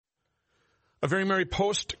A very Merry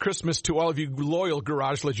post-Christmas to all of you loyal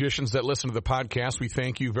Garage Logicians that listen to the podcast. We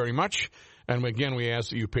thank you very much. And again, we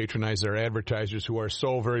ask that you patronize our advertisers who are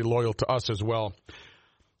so very loyal to us as well.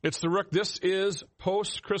 It's the Rook. This is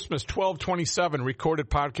post-Christmas 1227.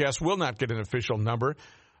 Recorded podcast will not get an official number,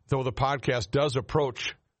 though the podcast does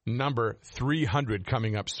approach number 300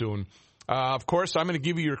 coming up soon. Of course, I'm going to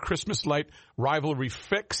give you your Christmas light rivalry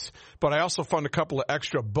fix, but I also found a couple of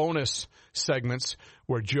extra bonus segments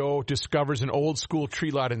where Joe discovers an old school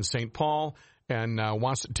tree lot in St. Paul and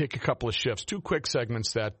wants to take a couple of shifts. 2 quick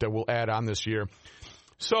segments that we'll add on this year.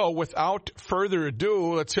 So without further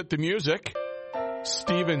ado, let's hit the music.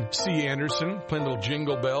 Stephen C. Anderson, playing little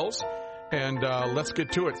jingle bells, and let's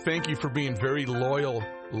get to it. Thank you for being very loyal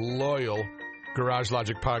Garage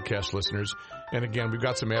Logic podcast listeners. And again, we've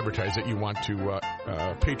got some advertising that you want to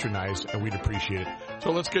patronize, and we'd appreciate it.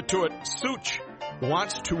 So let's get to it. Such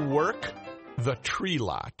wants to work the tree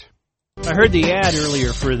lot. I heard the ad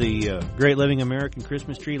earlier for the Great Living American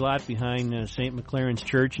Christmas tree lot behind St. McLaren's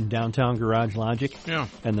Church in downtown Garage Logic. Yeah.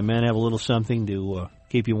 And the men have a little something to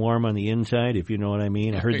keep you warm on the inside, if you know what I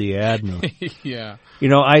mean. I heard the ad. And, yeah. You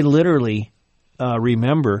know, I literally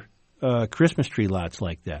remember Christmas tree lots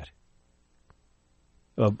like that.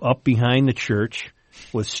 Up behind the church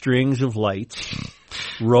with strings of lights,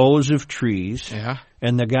 rows of trees, Yeah.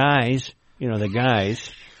 and the guys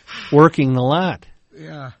working the lot.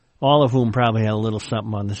 Yeah. All of whom probably had a little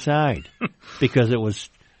something on the side because it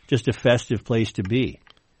was just a festive place to be.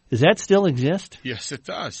 Does that still exist? Yes, it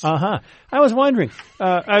does. Uh-huh. I was wondering.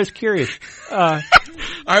 I was curious. I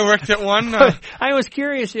worked at one. I was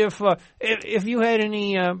curious if you had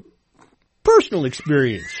any personal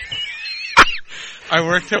experience. I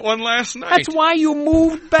worked at one last night. That's why you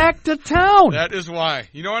moved back to town. That is why.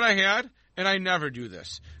 You know what I had? And I never do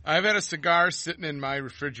this. I've had a cigar sitting in my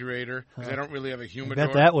refrigerator because I don't really have a humidor. I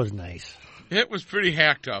bet that was nice. It was pretty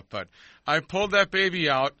hacked up, but I pulled that baby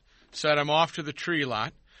out, said I'm off to the tree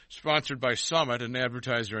lot, sponsored by Summit, an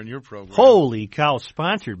advertiser on your program. Holy cow,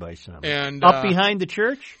 sponsored by Summit. And up behind the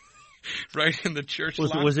church? Right in the church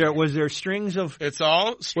lot. Was there strings of? It's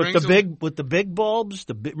all strings with the big bulbs.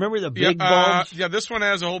 Remember the big bulbs? Yeah, this one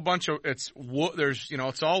has a whole bunch of. It's wood.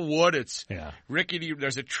 It's all wood. It's rickety.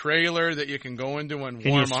 There's a trailer that you can go into and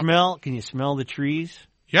warm up. Can you smell the trees?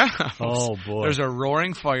 Yeah. Oh boy. There's a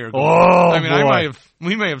roaring fire going. Oh, I mean, boy.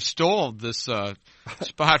 We may have stole this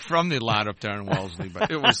spot from the lot up there in Wellesley, but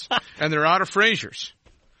it was, and they're out of Fraser's.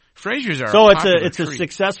 Fraser's are so a it's a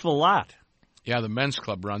successful lot. Yeah, the men's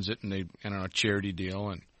club runs it, and a charity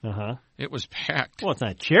deal, and it was packed. Well, it's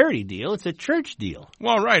not a charity deal; it's a church deal.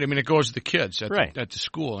 Well, right. I mean, it goes to the kids at the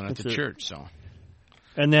school and at the church. So,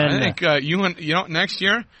 and then I think next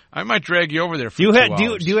year I might drag you over there for 2 hours.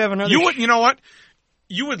 Do you have another? You know what?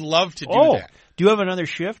 You would love to do that. Do you have another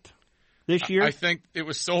shift this year? I think it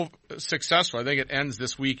was so successful. I think it ends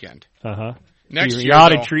this weekend. Next year,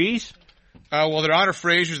 out of trees. Well, they're out of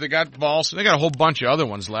Fraser's. They got balls. They got a whole bunch of other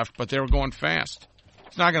ones left, but they were going fast.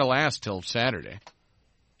 It's not going to last till Saturday.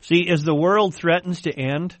 See, as the world threatens to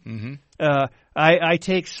end, I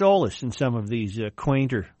take solace in some of these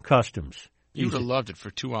quainter customs. You would have loved it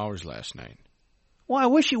for 2 hours last night. Well, I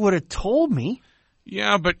wish you would have told me.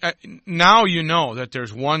 Yeah, but now you know that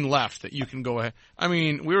there's one left that you can go ahead. I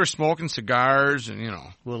mean, we were smoking cigars and,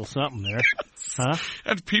 a little something there. Huh?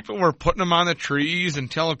 And people were putting them on the trees and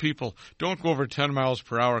telling people, don't go over 10 miles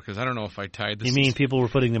per hour because I don't know if I tied this. You mean people were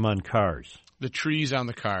putting them on cars? The trees on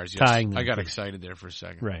the cars, yes. Tying them. I got excited there for a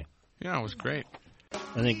second. Right. Yeah, it was great.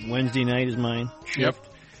 I think Wednesday night is mine. Yep.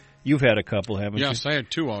 You've had a couple, haven't you? Yes, I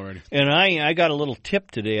had 2 already. And I got a little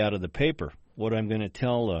tip today out of the paper. What I'm going to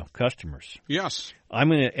tell customers. Yes.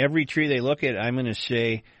 Every tree they look at, I'm going to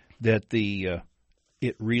say that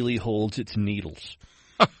it really holds its needles.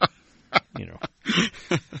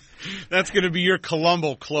 That's going to be your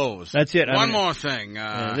Columbo close. That's it. One more thing.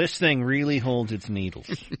 This thing really holds its needles.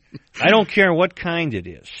 I don't care what kind it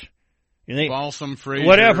is. Balsam, Fraser.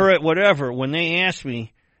 Whatever. When they ask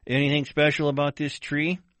me anything special about this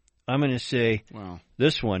tree, I'm going to say,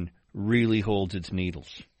 this one really holds its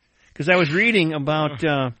needles. Because I was reading about,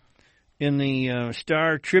 in the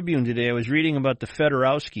Star Tribune today, I was reading about the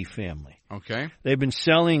Fedorowski family. Okay. They've been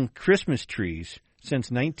selling Christmas trees since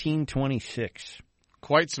 1926.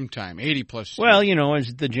 Quite some time, 80 plus years. Well,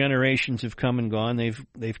 as the generations have come and gone,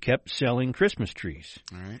 they've kept selling Christmas trees.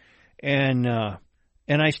 All right.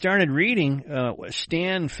 And I started reading,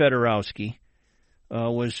 Stan Fedorowski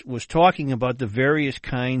was talking about the various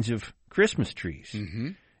kinds of Christmas trees.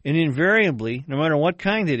 Mm-hmm. And invariably, no matter what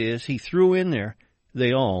kind it is, he threw in there,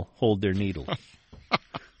 they all hold their needles.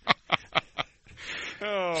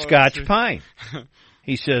 Scotch pine.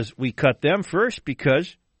 He says, we cut them first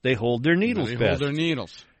because they hold their needles best. They hold their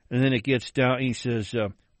needles. And then it gets down, he says,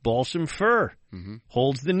 balsam fir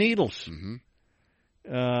holds the needles.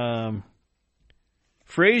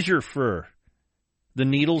 Fraser fir, the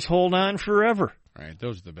needles hold on forever. Right,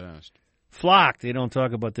 those are the best. Flock, they don't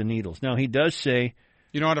talk about the needles. Now, he does say...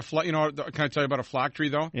 can I tell you about a flock tree,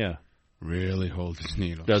 though? Yeah. Really holds its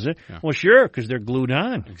needles. Does it? Yeah. Well, sure, because they're glued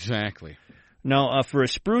on. Exactly. Now, for a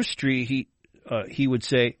spruce tree, he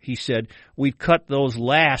said, we cut those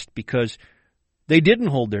last because they didn't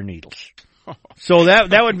hold their needles. So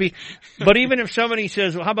that would be, but even if somebody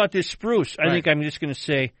says, well, how about this spruce? I think I'm just going to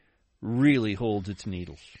say, really holds its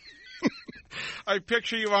needles. I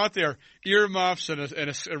picture you out there, earmuffs and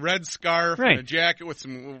a red scarf and a jacket with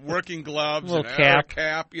some working gloves and a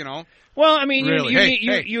cap, Well, I mean, really?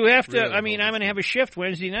 you have to. Really I mean, I'm going to have a shift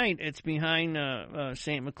Wednesday night. It's behind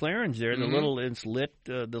St. McLaren's there. It's lit,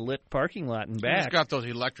 the lit parking lot in back. It's got those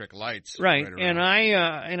electric lights, right? Right and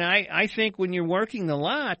I think when you're working the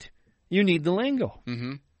lot, you need the lingo.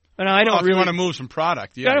 Mm-hmm. And I don't really want to move some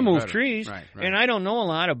product. You got to move trees, right. And I don't know a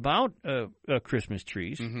lot about Christmas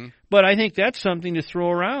trees, but I think that's something to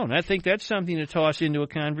throw around. I think that's something to toss into a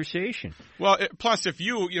conversation. Well, plus if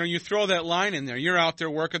you throw that line in there, you're out there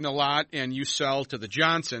working the lot and you sell to the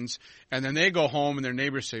Johnsons, and then they go home and their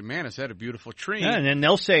neighbors say, "Man, is that a beautiful tree?" Yeah, and then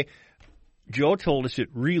they'll say, "Joe told us it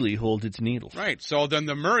really holds its needles." Right. So then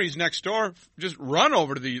the Murrays next door just run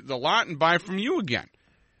over to the lot and buy from you again.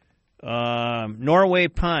 Norway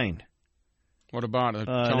pine. What about it?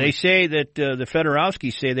 They say that the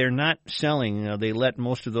Fedorowskis say they're not selling. They let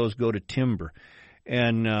most of those go to timber.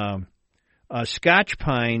 And Scotch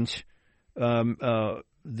pines,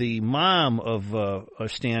 the mom of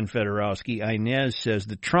Stan Fedorowski, Inez, says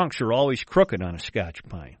the trunks are always crooked on a Scotch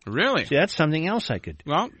pine. Really? See, that's something else I could.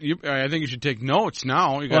 Well, I think you should take notes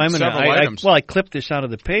now. You got several items. I clipped this out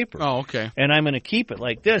of the paper. Oh, okay. And I'm going to keep it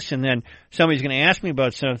like this, and then somebody's going to ask me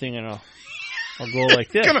about something, and I'll go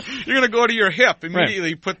like this. You're going to go to your hip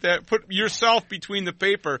immediately. Right. Put yourself between the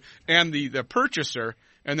paper and the purchaser,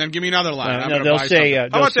 and then give me another line. They'll say, how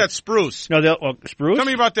about that spruce? No, spruce. Tell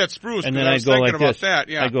me about that spruce. And then I was thinking like about this. that.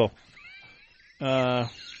 Yeah. I go.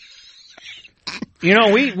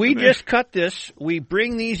 We just cut this. We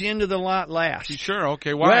bring these into the lot last. Sure.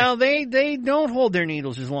 Okay. Why? Well, they don't hold their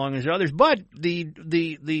needles as long as others. But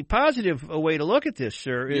the positive way to look at this,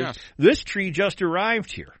 sir, is this tree just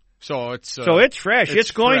arrived here. So it's fresh.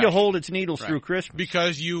 It's going to hold its needles through Christmas.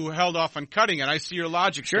 Because you held off on cutting it. I see your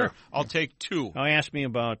logic. Sure. There. I'll take two. Now ask me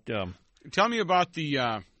about. Tell me about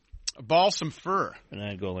the balsam fir. And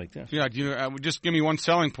I go like this. Yeah. Just give me one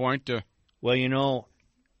selling point. Well,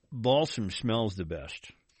 balsam smells the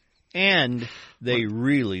best, and they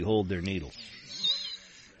really hold their needles.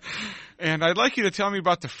 And I'd like you to tell me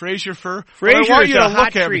about the Fraser fir. Fraser is a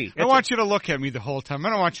hot tree. I want you to look at me the whole time.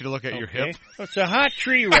 I don't want you to look at your hip. It's a hot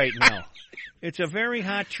tree right now. It's a very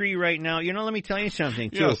hot tree right now. Let me tell you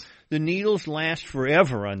something, too. Yes. The needles last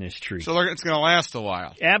forever on this tree. So it's going to last a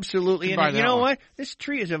while. Absolutely. And you know what? This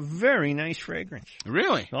tree has a very nice fragrance.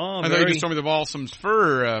 Really? Oh, I thought you just told me the balsam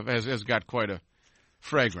fir has got quite a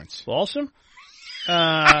fragrance. Balsam? You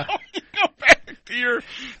go back to your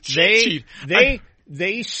cheat sheet.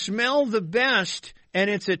 They smell the best, and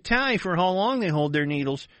it's a tie for how long they hold their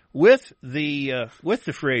needles with the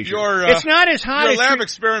Fraser. It's not as hot. Your lab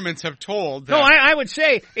experiments have told that. No, I would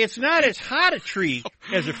say it's not as hot a tree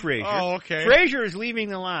as a Fraser. Oh, okay. Fraser is leaving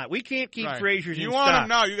the lot. We can't keep Frasers in stock. You want them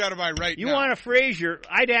now? You got to buy right now. You want a Fraser?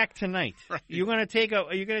 I'd act tonight. Right. You're going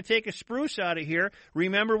to take a spruce out of here.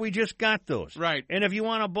 Remember, we just got those. Right. And if you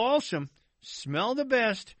want a balsam, smell the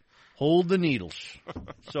best. Hold the needles.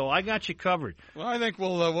 So I got you covered. Well, I think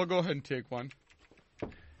we'll go ahead and take one.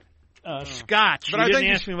 Scotch. But you didn't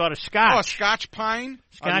ask me about a Scotch. Oh, a Scotch pine?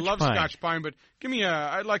 I love Scotch pine, but give me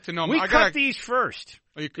I'd like to know. We cut these first.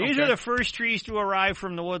 Okay. These are the first trees to arrive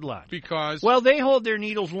from the woodlot. Because? Well, they hold their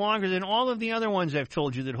needles longer than all of the other ones I've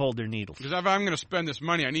told you that hold their needles. Because if I'm going to spend this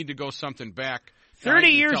money, I need to go something back.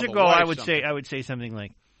 30 years ago, I would say something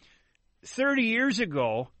like, 30 years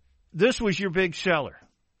ago, this was your big seller.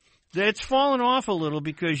 It's fallen off a little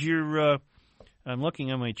because you're, I'm looking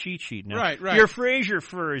on my cheat sheet now. Right. Your Fraser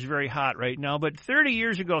fir is very hot right now, but 30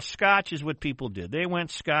 years ago, Scotch is what people did. They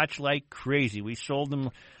went Scotch like crazy. We sold them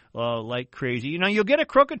like crazy. You'll get a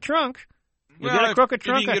crooked trunk. You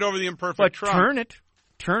can get over the imperfect trunk. But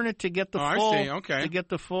turn it to get the to get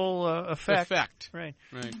the full effect. Right.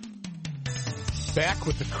 Back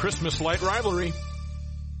with the Christmas light rivalry.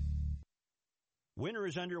 Winter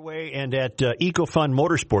is underway, and at EcoFun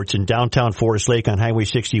Motorsports in downtown Forest Lake on Highway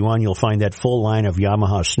 61, you'll find that full line of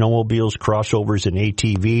Yamaha snowmobiles, crossovers, and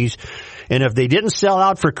ATVs. And if they didn't sell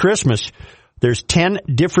out for Christmas, there's 10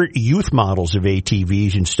 different youth models of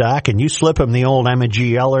ATVs in stock, and you slip them the old I'm a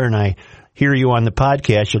GLer and I hear you on the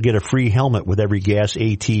podcast, you'll get a free helmet with every gas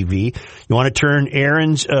ATV. You want to turn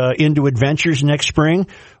errands into adventures next spring?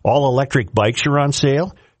 All electric bikes are on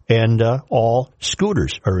sale, and all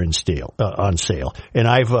scooters are on sale. And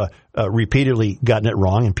I've repeatedly gotten it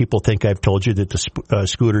wrong, and people think I've told you that the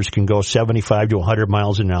scooters can go 75 to 100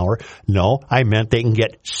 miles an hour. No, I meant they can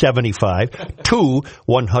get 75 to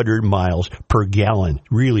 100 miles per gallon.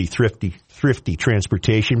 Really thrifty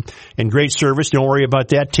transportation and great service. Don't worry about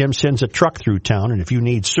that. Tim sends a truck through town, and if you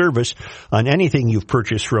need service on anything you've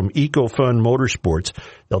purchased from EcoFun Motorsports,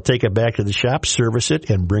 they'll take it back to the shop, service it,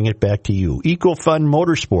 and bring it back to you. EcoFun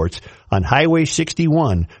Motorsports on Highway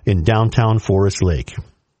 61 in downtown Forest Lake.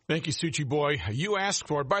 Thank you, Suchi Boy. You asked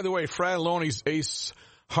for it. By the way, Fratelloni's Ace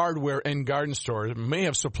Hardware and Garden Store may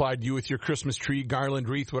have supplied you with your Christmas tree, garland,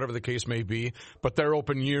 wreath, whatever the case may be, but they're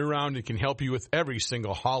open year-round and can help you with every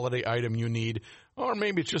single holiday item you need, or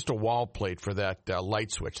maybe it's just a wall plate for that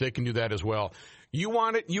light switch. They can do that as well. You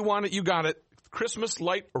want it, you got it. Christmas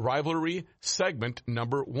Light Rivalry segment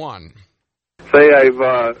number 1. Say,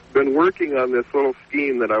 I've been working on this little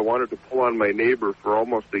scheme that I wanted to pull on my neighbor for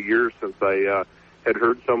almost a year since I had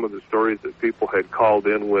heard some of the stories that people had called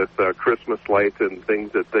in with Christmas lights and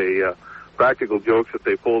things that they, practical jokes that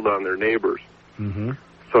they pulled on their neighbors. Mm-hmm.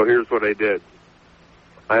 So here's what I did.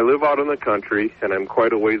 I live out in the country, and I'm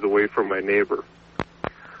quite a ways away from my neighbor.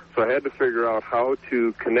 So I had to figure out how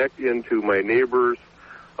to connect into my neighbor's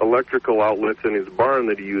electrical outlets in his barn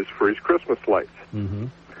that he used for his Christmas lights. Mm-hmm.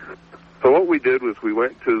 So what we did was we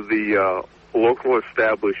went to the local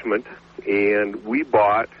establishment, and we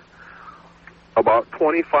bought about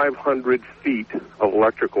 2,500 feet of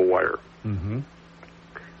electrical wire. Mm-hmm.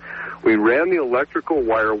 We ran the electrical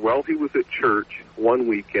wire while he was at church one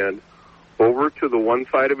weekend over to the one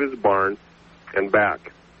side of his barn and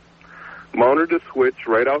back. Mounted a switch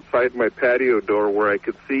right outside my patio door where I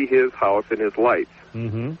could see his house and his lights.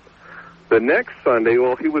 Mm-hmm. The next Sunday,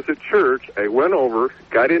 while he was at church, I went over,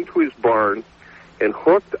 got into his barn, and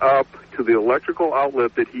hooked up to the electrical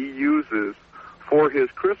outlet that he uses for his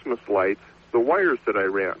Christmas lights the wires that I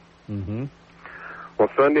ran. Mm-hmm. Well,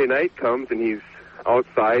 Sunday night comes, and he's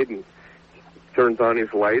outside and turns on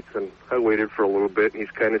his lights, and I waited for a little bit, and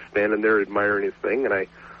he's kind of standing there admiring his thing, and I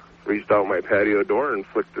reached out my patio door and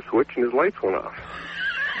flicked the switch, and his lights went off.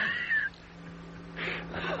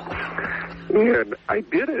 And I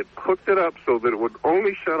did it, hooked it up so that it would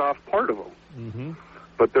only shut off part of them. Mm-hmm.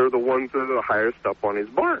 But they're the ones that are the highest up on his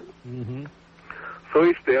barn. Mm-hmm. So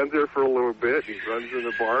he stands there for a little bit, he runs in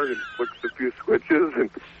the barn and flicks a few switches, and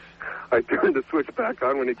I turned the switch back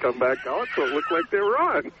on when he come back out, so it looked like they were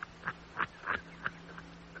on.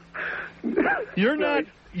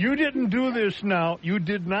 You didn't do this now. You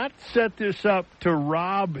did not set this up to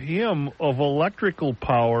rob him of electrical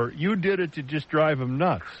power. You did it to just drive him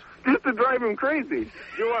nuts. Just to drive him crazy.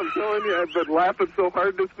 Joe, I'm telling you, I've been laughing so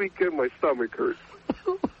hard this weekend, my stomach hurts.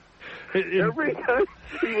 Every time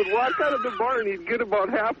he would walk out of the barn, he'd get about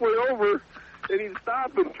halfway over, and he'd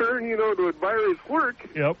stop and turn, to admire his work.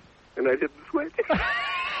 Yep. And I'd hit the switch.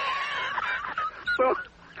 So,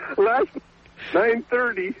 last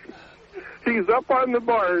 9:30, he's up on the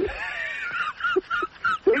barn,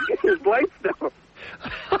 taking his lights down.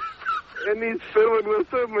 And he's fiddling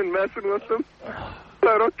with them and messing with them. I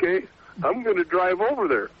thought, okay, I'm going to drive over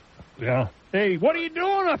there. Yeah. Hey, what are you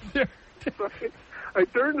doing up there? So I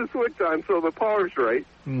turned the switch on so the power's right.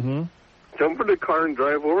 Mm-hmm. Jump in the car and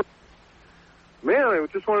drive over. Man, I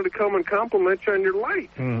just wanted to come and compliment you on your light.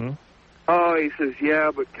 Mm-hmm. Oh, he says, yeah,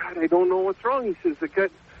 but God, I don't know what's wrong. He says, I got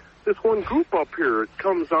this one group up here. It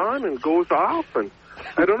comes on and goes off, and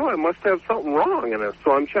I don't know. I must have something wrong, and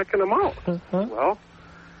so I'm checking them out. Uh-huh. Well,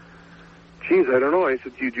 geez, I don't know. I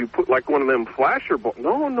said, did you put like one of them flasher bulbs?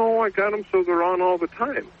 No, I got them so they're on all the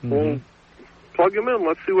time. Mm-hmm. Well, plug them in.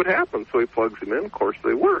 Let's see what happens. So he plugs them in. Of course,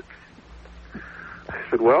 they work. I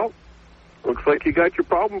said, well, looks like you got your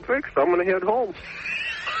problem fixed. I'm going to head home.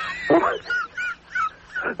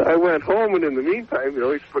 I went home, and in the meantime,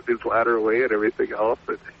 he's putting his ladder away and everything else.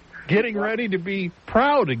 But getting ready to be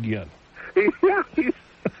proud again. He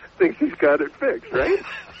thinks he's got it fixed, right?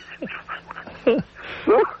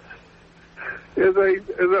 So, as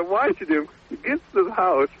I watched him, he gets to the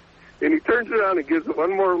house, and he turns around and gives it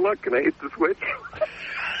one more look, and I hit the switch.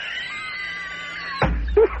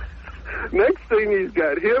 Next thing, he's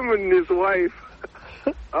got him and his wife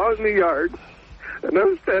out in the yard, and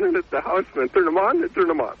I'm standing at the house, and I turn them on, and I turn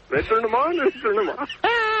them off. And I turn them on, and I turn them off.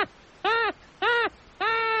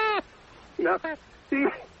 Now,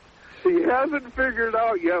 He hasn't figured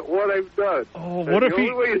out yet what I've done. Oh, what if the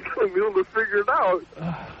only way he's going to be able to figure it out,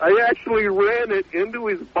 I actually ran it into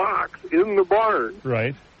his box in the barn.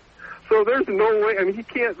 Right. So there's no way, and he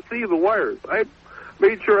can't see the wires. I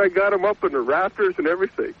made sure I got him up in the rafters and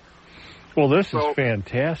everything. Well, this is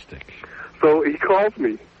fantastic. So he calls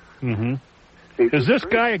me. Mm-hmm. Is this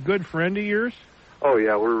guy a good friend of yours? Oh,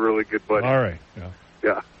 yeah, we're really good buddies. All right.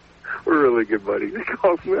 Yeah, we're really good buddies. He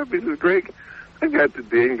calls me up. He says, Greg, I got the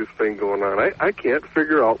dangest thing going on. I can't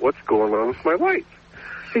figure out what's going on with my lights.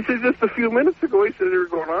 He said, just a few minutes ago, he said they were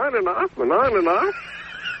going on and off and on and off.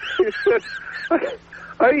 He said,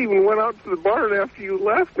 I even went out to the barn after you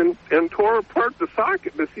left and tore apart the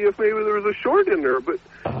socket to see if maybe there was a short in there, but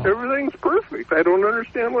everything's perfect. I don't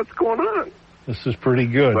understand what's going on. This is pretty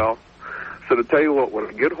good. Well, so to tell you what, when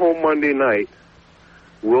I get home Monday night,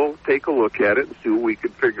 we'll take a look at it and see what we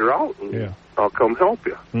can figure out, and I'll come help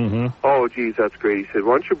you. Mm-hmm. Oh, geez, that's great. He said,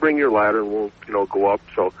 why don't you bring your ladder and we'll, go up.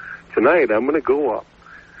 So tonight I'm going to go up.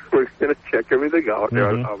 We're going to check everything out.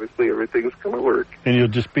 Mm-hmm. Obviously, everything's going to work. And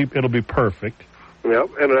it'll be perfect. Yep,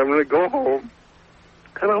 and I'm going to go home,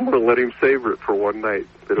 and I'm going to let him savor it for one night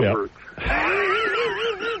that it works.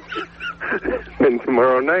 And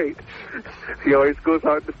tomorrow night, he always goes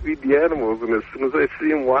out to feed the animals, and as soon as I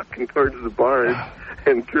see him walking towards the barn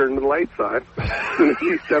and turn the lights on, as soon as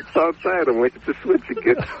he steps outside, I'm waiting to switch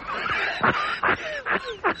again.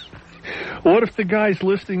 What if the guy's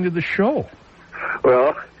listening to the show?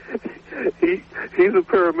 Well, he's a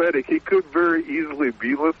paramedic. He could very easily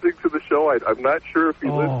be listening to the show. I'm not sure if he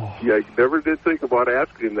listens. Yeah, I never did think about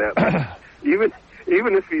asking him that. even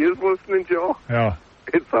if he is listening, Joe,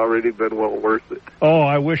 it's already been well worth it. Oh,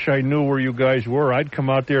 I wish I knew where you guys were. I'd come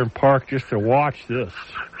out there and park just to watch this.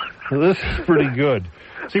 This is pretty good.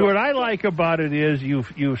 See, what I like about it is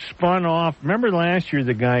you've spun off. Remember last year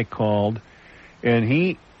the guy called, and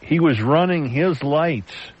he was running his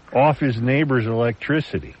lights off his neighbor's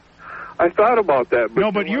electricity. I thought about that.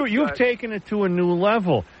 But you've taken it to a new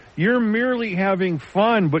level. You're merely having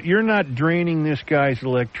fun, but you're not draining this guy's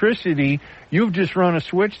electricity. You've just run a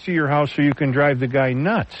switch to your house so you can drive the guy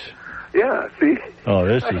nuts. Yeah, see? Oh,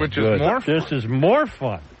 this is Is good. more fun. This is more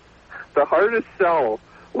fun. The hardest sell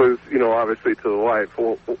was, obviously to the wife.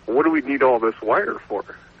 Well, what do we need all this wire for?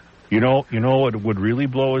 You know what would really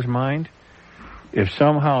blow his mind? If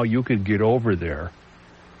somehow you could get over there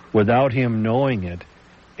without him knowing it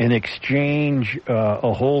and exchange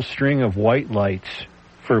a whole string of white lights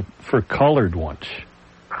for colored ones.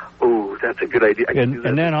 Oh, that's a good idea.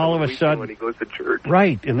 And then all of a sudden, when he goes to church,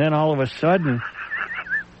 right? And then all of a sudden,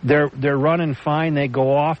 they're running fine. They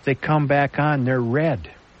go off. They come back on. They're red.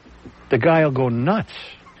 The guy will go nuts.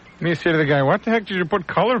 And you say to the guy, "What the heck did you put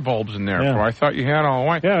color bulbs in there for? I thought you had all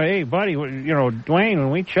white." Yeah, hey buddy, Dwayne,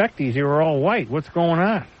 when we checked these, they were all white. What's going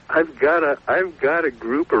on? I've got a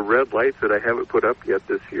group of red lights that I haven't put up yet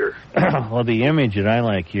this year. Well, the image that I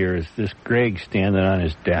like here is this Greg standing on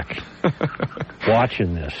his deck,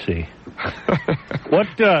 watching this. See, what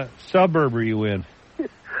suburb are you in?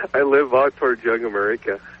 I live out towards Young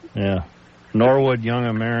America. Yeah, Norwood, Young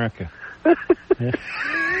America. Yeah.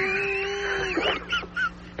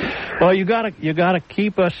 Well, you gotta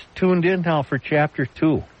keep us tuned in now for Chapter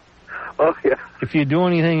 2. Oh yeah. If you do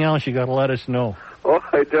anything else, you gotta let us know. Oh,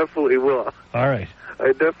 I definitely will. All right.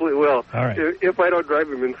 I definitely will. All right. If I don't drive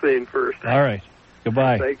him insane first. All right.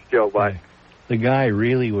 Goodbye. Thanks, Joe. Bye. The guy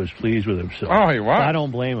really was pleased with himself. Oh, he was. I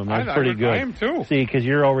don't blame him. That's pretty good. I am too. See, because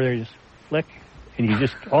you're over there, just flick, and you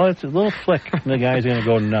just, it's a little flick, and the guy's going to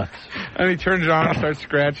go nuts. And he turns it on and starts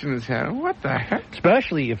scratching his head. What the heck?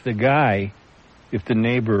 Especially if the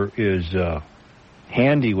neighbor is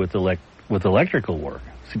handy with electrical work.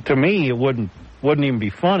 See, to me, it wouldn't even be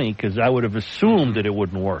funny because I would have assumed that it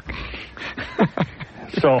wouldn't work.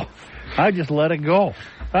 So I just let it go.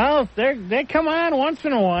 Well, they come on once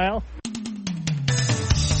in a while.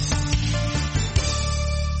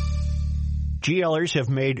 GLers have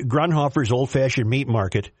made Grunhofer's Old Fashioned Meat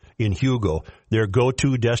Market in Hugo their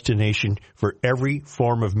go-to destination for every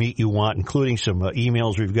form of meat you want, including some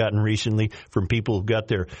emails we've gotten recently from people who've got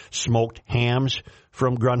their smoked hams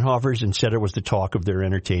from Grunhofer's and said it was the talk of their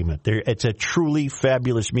entertainment. It's a truly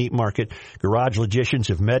fabulous meat market. Garage Logicians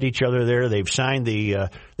have met each other there. They've signed the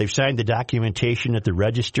documentation at the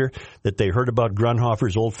register that they heard about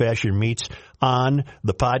Grunhofer's Old Fashioned Meats on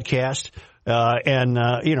the podcast.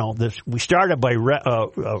 We started by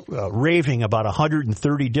raving about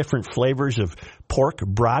 130 different flavors of pork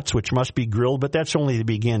brats, which must be grilled, but that's only the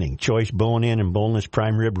beginning. Choice bone-in and boneless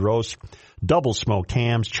prime rib roast, double smoked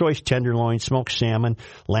hams, choice tenderloin, smoked salmon,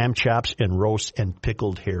 lamb chops, and roast and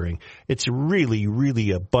pickled herring. It's really,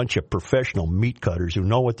 really a bunch of professional meat cutters who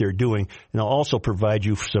know what they're doing, and they'll also provide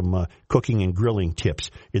you some cooking and grilling tips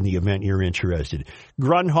in the event you're interested.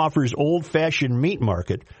 Grunhofer's Old Fashioned Meat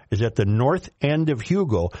Market is at the north end of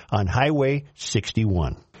Hugo on Highway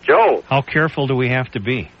 61. Joe. How careful do we have to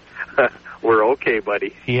be? We're okay,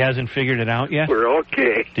 buddy. He hasn't figured it out yet? We're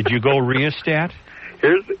okay. Did you go rheostat?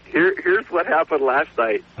 Here's what happened last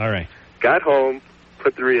night. All right. Got home,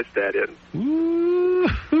 put the rheostat in. Ooh.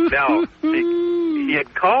 Now, he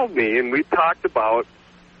had called me, and we talked about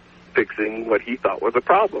fixing what he thought was a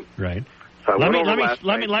problem. Right. So let me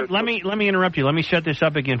interrupt you. Let me set this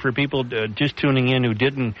up again for people just tuning in who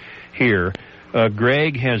didn't hear.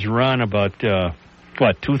 Greg has run about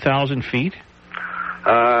 2,000 feet.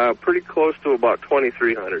 Pretty close to about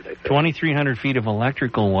 2,300, I think. 2,300 feet of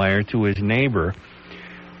electrical wire to his neighbor,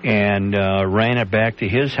 and ran it back to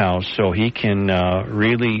his house so he can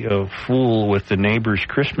really fool with the neighbor's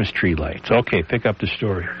Christmas tree lights. Okay, pick up the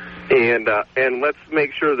story. And let's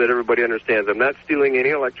make sure that everybody understands. I'm not stealing any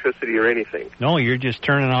electricity or anything. No, you're just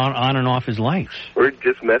turning on and off his lights. We're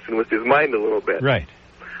just messing with his mind a little bit. Right.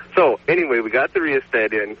 So, anyway, we got the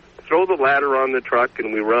rheostat in, throw the ladder on the truck,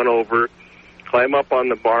 and we run over, climb up on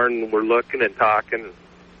the barn, and we're looking and talking.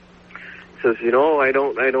 He says, I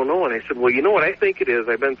don't know. And I said, well, you know what I think it is?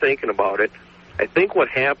 I've been thinking about it. I think what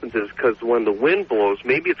happens is because when the wind blows,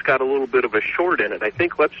 maybe it's got a little bit of a short in it. I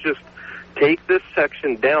think let's just take this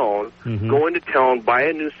section down, go into town, buy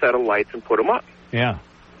a new set of lights, and put them up. Yeah.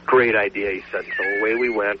 Great idea, he said. So away we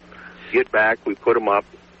went. Get back, we put them up,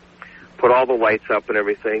 put all the lights up and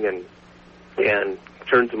everything, and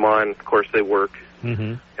turns them on. Of course, they work.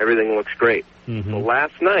 Everything looks great. Well,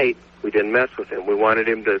 last night, we didn't mess with him. We wanted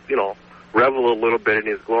him to, revel a little bit in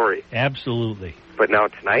his glory. Absolutely. But now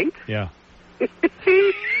tonight? Yeah. As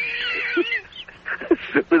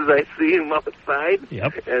soon as I see him outside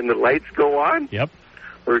and the lights go on,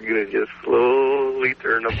 we're going to just slowly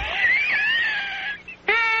turn them off.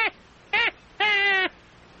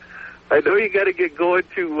 I know you got to get going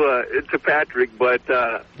to Patrick, but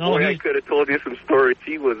I could have told you some stories.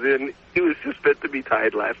 He was just fit to be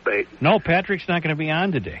tied last night. No, Patrick's not going to be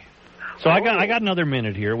on today. So I got another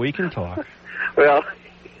minute here. We can talk. Well,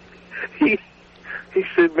 he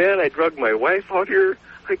said, man, I drug my wife out here.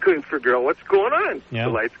 I couldn't figure out what's going on. Yeah.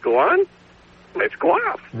 The lights go on, lights go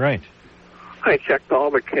off. Right. I checked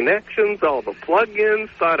all the connections, all the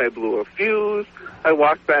plug-ins, thought I blew a fuse. I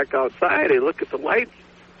walked back outside. I look at the lights.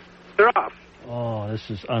 They're off. Oh,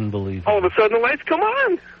 this is unbelievable. All of a sudden, the lights come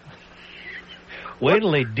on. Wait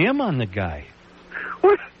till they dim on the guy.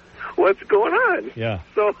 What's going on? Yeah.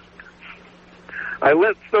 So I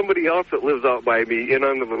let somebody else that lives out by me in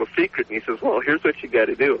on the little secret, and he says, well, here's what you got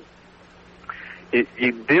to do.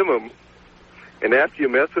 You dim him, and after you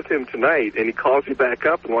mess with him tonight, and he calls you back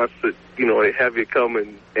up and wants to, have you come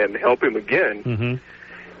and help him again,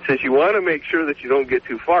 says you want to make sure that you don't get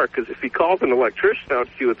too far, because if he calls an electrician out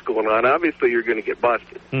to see what's going on, obviously you're going to get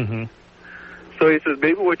busted. So he says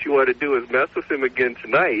maybe what you want to do is mess with him again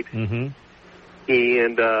tonight, and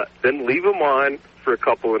then leave him on for a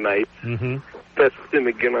couple of nights, mess with him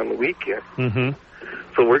again on the weekend.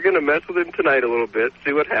 So we're going to mess with him tonight a little bit,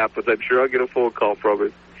 see what happens. I'm sure I'll get a phone call from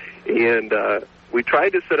him. And we tried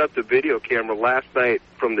to set up the video camera last night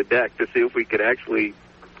from the deck to see if we could actually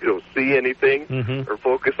see anything or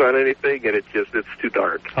focus on anything, and it's too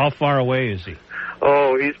dark. How far away is he?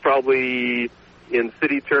 Oh, he's probably, in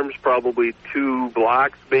city terms, probably 2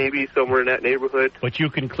 blocks, maybe, somewhere in that neighborhood. But you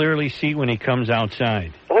can clearly see when he comes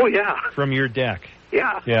outside. Oh, yeah. From your deck.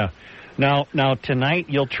 Yeah. Yeah. Now tonight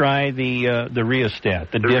you'll try the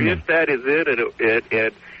rheostat, the dimming. The rheostat is in,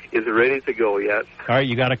 and is ready to go, yes. All right,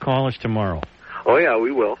 you got to call us tomorrow. Oh, yeah,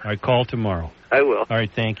 we will. All right, call tomorrow. I will. All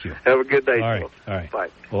right, thank you. Have a good night. All right. Bye.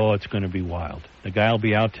 Oh, it's going to be wild. The guy will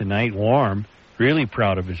be out tonight, warm, really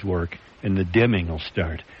proud of his work, and the dimming will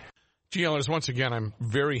start. GLers, once again, I'm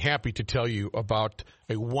very happy to tell you about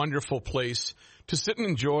a wonderful place to sit and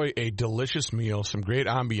enjoy a delicious meal, some great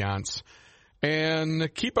ambiance,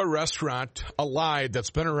 and keep a restaurant alive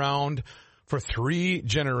that's been around for 3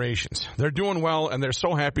 generations. They're doing well, and they're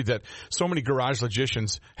so happy that so many garage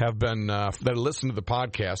logicians have been, that listen to the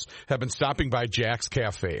podcast, have been stopping by Jack's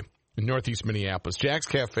Cafe in Northeast Minneapolis. Jack's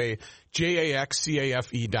Cafe,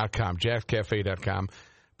 JAXCAFE.com, JacksCafe.com.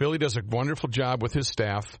 Billy does a wonderful job with his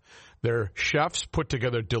staff. Their chefs put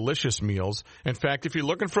together delicious meals. In fact, if you're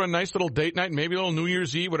looking for a nice little date night, maybe a little New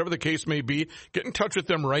Year's Eve, whatever the case may be, get in touch with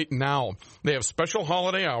them right now. They have special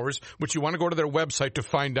holiday hours, which you want to go to their website to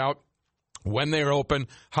find out when they're open,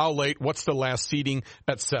 how late, what's the last seating,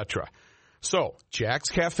 etc. So,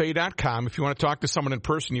 jackscafe.com. If you want to talk to someone in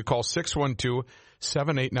person, you call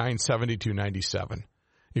 612-789-7297.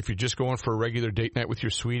 If you're just going for a regular date night with your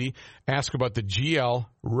sweetie, ask about the GL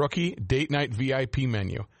Rookie Date Night VIP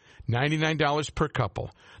menu. $99 per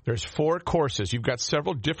couple. There's 4 courses. You've got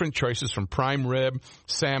several different choices from prime rib,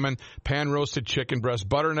 salmon, pan-roasted chicken breast,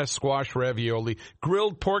 butternut squash ravioli,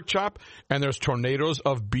 grilled pork chop, and there's tornadoes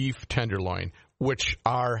of beef tenderloin, which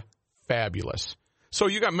are fabulous. So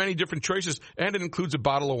you got many different choices, and it includes a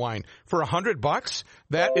bottle of wine. For $100,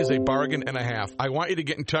 that is a bargain and a half. I want you to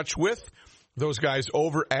get in touch with those guys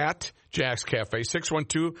over at Jack's Cafe,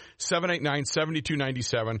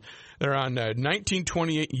 612-789-7297. They're on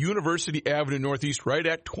 1928 University Avenue Northeast, right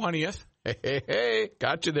at 20th. Hey,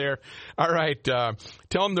 got you there. All right,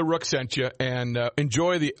 tell them the Rook sent you, and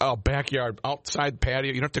enjoy the backyard, outside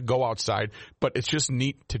patio. You don't have to go outside, but it's just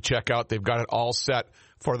neat to check out. They've got it all set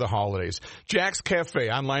for the holidays. Jack's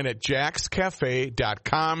Cafe, online at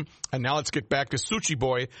jackscafe.com. And now let's get back to Suchi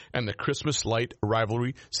Boy and the Christmas Light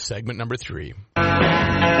Rivalry, segment number 3. All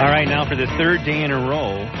right, now for the 3rd day in a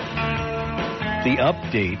row, the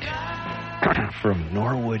update from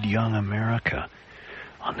Norwood Young America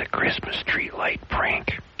on the Christmas tree light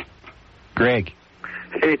prank. Greg.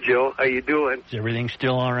 Hey, Joe. How you doing? Is everything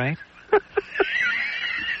still all right?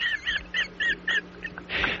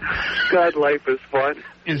 God, life is fun.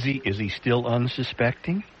 Is he still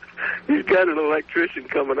unsuspecting? He's got an electrician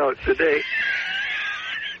coming out today.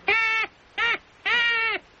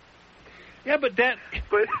 Yeah, but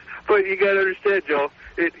you got to understand, Joe,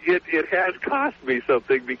 it has cost me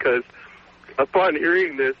something, because upon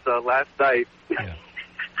hearing this last night, yeah.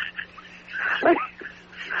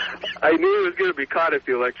 I knew it was going to be caught if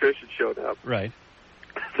the electrician showed up. Right.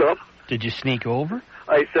 So did you sneak over?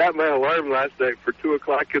 I set my alarm last night for 2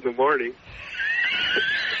 o'clock in the morning.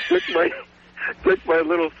 took my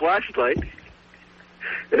little flashlight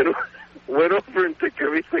and went over and took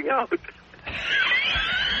everything out.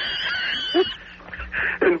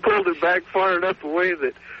 And pulled it back far enough away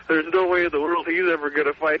that there's no way in the world he's ever going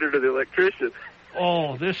to find it to the electrician.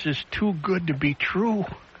 Oh, this is too good to be true.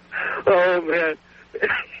 Oh, man.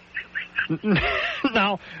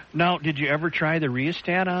 Now, did you ever try the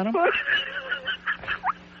rheostat on him?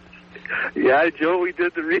 Yeah, Joe, we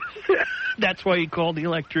did the rheostat. That's why you called the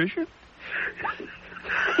electrician?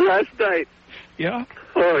 Last night. Yeah?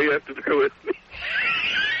 Oh, you have to bear with me.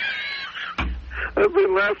 I've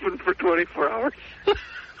been laughing for 24 hours.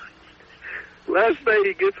 Last night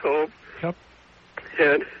he gets home. Yep.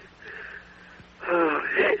 And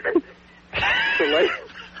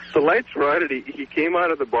the lights were on, and he came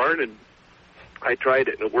out of the barn, and I tried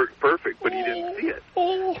it, and it worked perfect, but he didn't see it.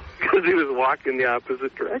 Because he was walking the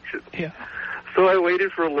opposite direction. Yeah. So I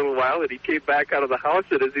waited for a little while, and he came back out of the house,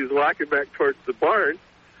 and as he was walking back towards the barn,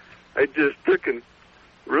 I just took and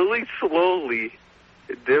really slowly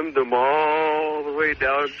dimmed them all the way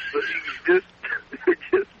down, but they're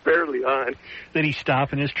just barely on. Did he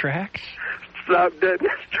stop in his tracks? Stopped dead in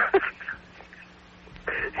his tracks.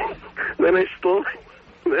 Then I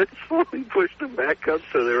slowly pushed them back up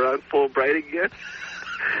so they were on full bright again.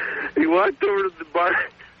 He walked over to the barn,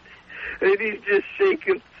 and he's just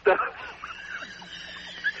shaking stuff.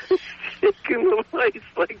 Shaking the lights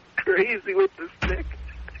like crazy with the stick.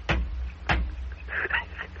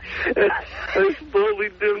 I slowly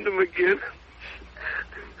dimmed him again.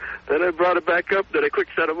 Then I brought it back up, then I quick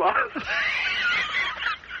set him off.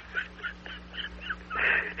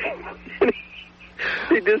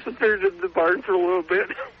 He disappeared in the barn for a little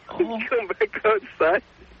bit. He'd come back outside.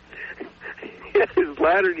 He had his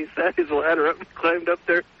ladder, and he sat his ladder up and climbed up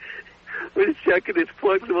there. He was checking his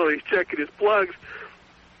plugs. While he was checking his plugs,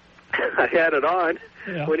 I had it on.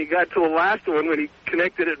 Yeah. When he got to the last one, when he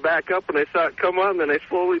connected it back up and I saw it come on, then I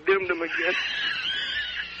slowly dimmed him again.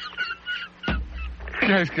 The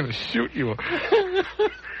guy's going to shoot you.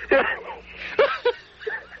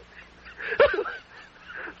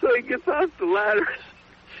 So he gets off the ladder.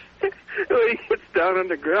 When he gets down on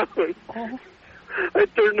the ground, I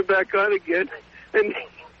turned it back on again, and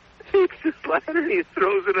he takes his ladder and he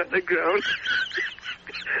throws it on the ground.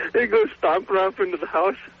 He goes stomping off into the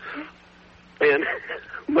house, and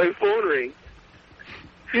my phone rings.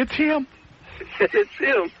 It's him. It's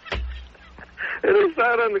him. And I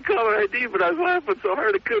saw it on the caller ID, but I was laughing so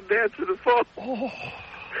hard I couldn't answer the phone. Oh.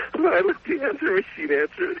 So I let the answer machine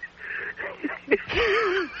answer it. As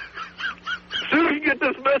soon as you get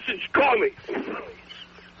this message, call me.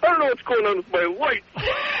 I don't know what's going on with my light.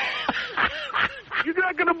 You're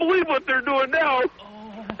not going to believe what they're doing now.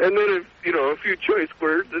 Oh. And then, a few choice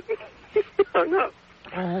words, and hung up.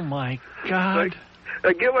 Oh, my God.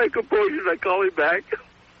 I get my composure, and I call him back.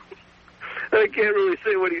 I can't really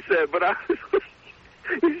say what he said, but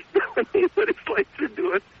he's telling me what his lights are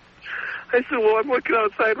doing. I said, well, I'm looking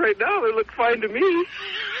outside right now. They look fine to me.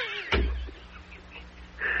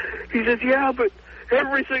 He says, yeah, but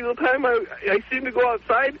every single time I seem to go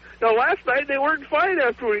outside. Now, last night they weren't fine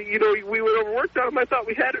after we went over worked on them. I thought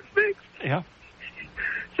we had it fixed. Yeah.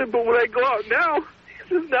 He said, but when I go out now,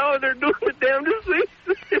 he says, now they're doing the damnedest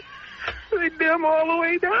things. They dim all the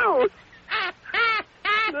way down.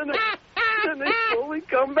 And they slowly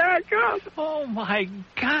come back up. Oh, my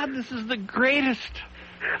God, this is the greatest.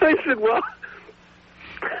 I said, well,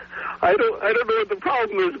 I don't know what the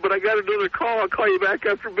problem is, but I got another call. I'll call you back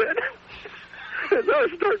after bed. And I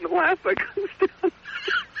was starting to laugh. I couldn't stand.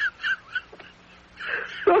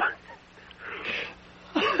 So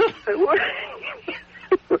I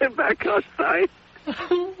went back outside,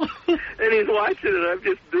 and he's watching it. I'm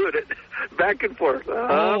just doing it back and forth.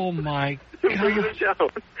 Oh, my God. Bringing it down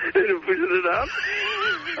and pushing it up.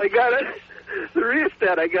 I got it. The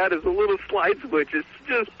rheostat I got is a little slide switch. It's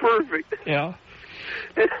just perfect. Yeah.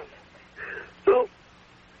 And so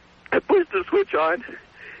I pushed the switch on,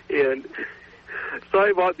 and saw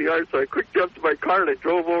him out in the yard, so I quick jumped to my car, and I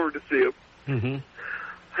drove over to see him. Mm-hmm.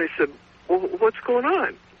 I said, well, what's going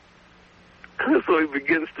on? So he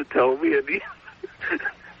begins to tell me, and he's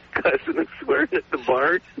cussing and swearing at the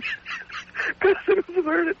barn, cussing and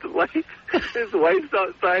swearing at the lights. His wife's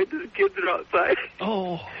outside, his kids are outside.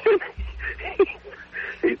 Oh.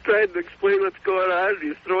 He's trying to explain what's going on, and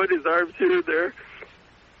he's throwing his arms here and there.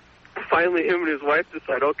 Finally, him and his wife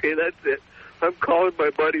decide, okay, that's it. I'm calling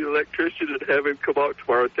my buddy, the electrician, and have him come out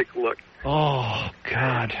tomorrow and take a look. Oh,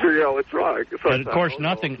 God. Figure out what's wrong. So But, of course,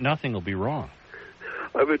 nothing will be wrong.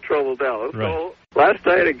 I'm in trouble now. Right. So last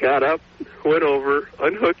night I got up, went over,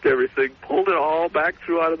 unhooked everything, pulled it all back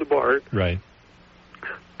through out of the barn. Right.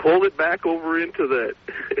 Pulled it back over into the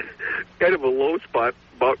kind of a low spot,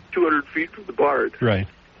 about 200 feet from the barn. Right.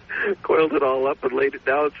 Coiled it all up and laid it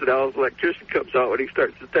down, so now his electrician comes out when he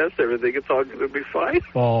starts to test everything. It's all going to be fine.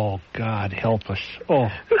 Oh, God, help us.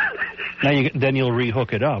 Oh. Then you'll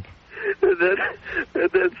rehook it up. And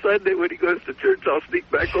then Sunday when he goes to church, I'll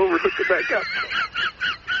sneak back over and hook it back up.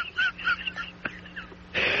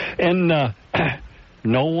 And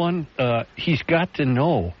no one, he's got to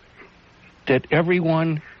know that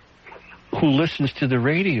everyone who listens to the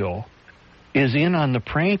radio is in on the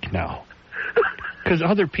prank now. Because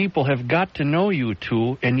other people have got to know you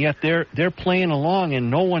two, and yet they're playing along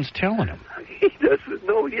and no one's telling them. He doesn't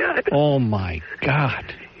know yet. Oh, my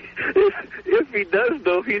God. If he does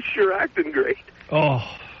know, he's sure acting great. Oh,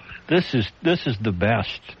 this is the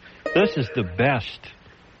best. This is the best.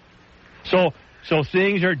 So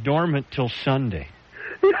things are dormant till Sunday.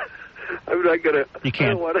 I'm not gonna. You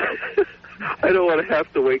can't. I don't want to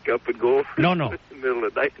have to wake up and go. No. In the middle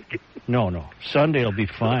of the night again. No. Sunday will be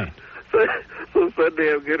fine. So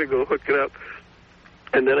Sunday I'm gonna go hook it up,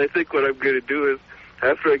 and then I think what I'm gonna do is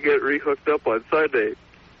after I get rehooked up on Sunday,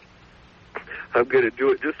 I'm going to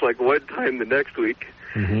do it just like one time the next week.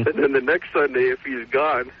 Mm-hmm. And then the next Sunday, if he's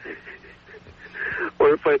gone,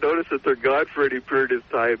 or if I notice that they're gone for any period of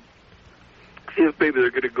time, see if maybe they're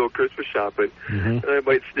going to go Christmas shopping. Mm-hmm. And I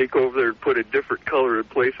might sneak over there and put a different color in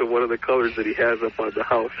place of one of the colors that he has up on the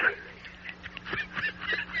house.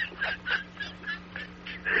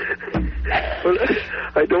 But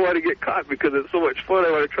I don't want to get caught because it's so much fun.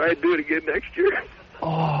 I want to try and do it again next year.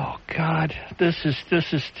 Oh, God, this is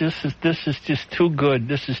just too good.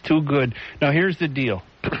 This is too good. Now, here's the deal.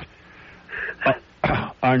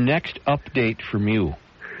 Our next update from you.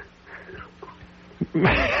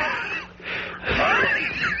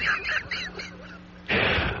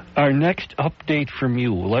 Our next update from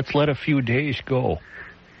you. Let's let a few days go.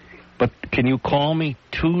 But can you call me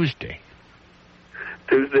Tuesday?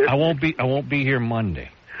 Tuesday? I won't be here Monday.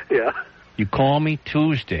 Yeah. You call me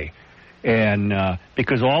Tuesday. And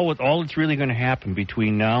because all that's really going to happen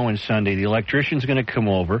between now and Sunday, the electrician's going to come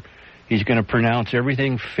over. He's going to pronounce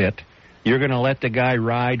everything fit. You're going to let the guy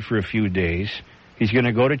ride for a few days. He's going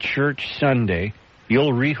to go to church Sunday.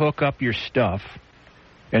 You'll rehook up your stuff.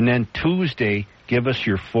 And then Tuesday, give us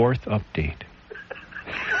your fourth update.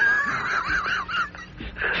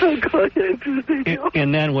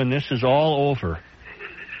 And then when this is all over,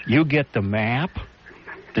 you get the map,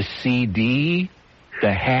 the CD,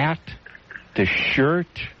 the hat, the shirt.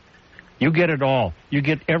 You get it all. You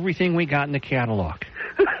get everything we got in the catalog.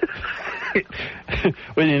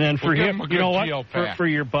 And then for him, you know what? For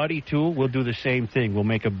your buddy, too, we'll do the same thing. We'll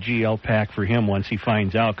make a GL pack for him once he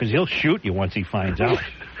finds out, because he'll shoot you once he finds out.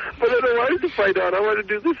 But I don't want him to find out. I want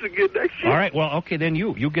to do this again next year. All right, well, okay, then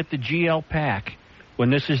you get the GL pack when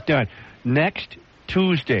this is done. Next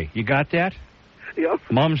Tuesday. You got that? Yep.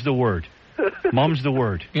 Mum's the word. Mum's the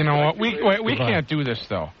word. You know what? We can't do this,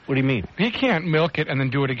 though. What do you mean? He can't milk it and then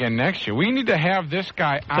do it again next year. We need to have this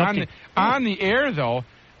guy on the air, though,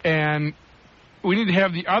 and we need to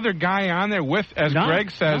have the other guy on there with, as Greg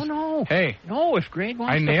says, hey. No, if Greg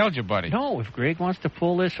wants nailed you, buddy. No, if Greg wants to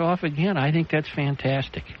pull this off again, I think that's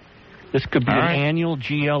fantastic. This could be an annual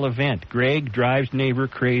GL event. Greg drives neighbor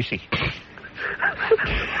crazy.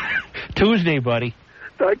 Tuesday, buddy.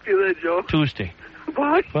 Talk to you then, Joe. Tuesday.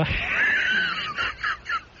 Bye.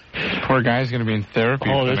 Poor guy's going to be in therapy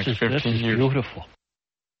for the next 15 years. This is beautiful.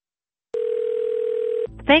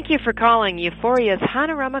 Thank you for calling Euphoria's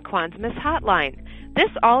Hanorama Kwanzaa hotline.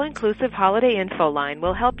 This all-inclusive holiday info line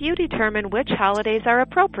will help you determine which holidays are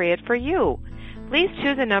appropriate for you. Please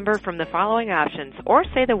choose a number from the following options or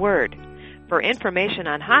say the word. For information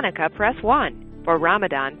on Hanukkah, press 1. For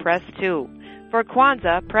Ramadan, press 2. For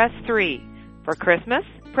Kwanzaa, press 3. For Christmas,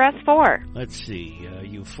 press 4. Let's see.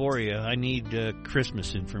 Euphoria, I need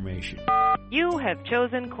Christmas information. You have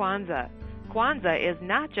chosen Kwanzaa. Kwanzaa is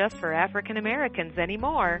not just for African Americans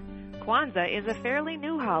anymore. Kwanzaa is a fairly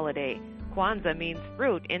new holiday. Kwanzaa means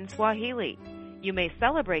fruit in Swahili. You may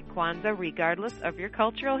celebrate Kwanzaa regardless of your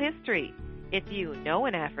cultural history. If you know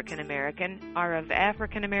an African American, are of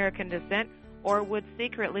African American descent, or would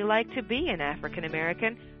secretly like to be an African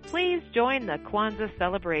American, please join the Kwanzaa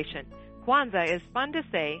celebration. Kwanzaa is fun to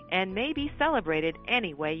say and may be celebrated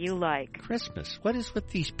any way you like. Christmas. What is with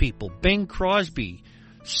these people? Bing Crosby,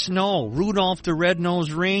 Snow, Rudolph the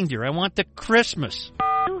Red-Nosed Reindeer. I want the Christmas.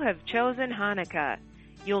 You have chosen Hanukkah.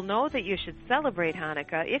 You'll know that you should celebrate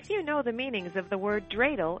Hanukkah if you know the meanings of the word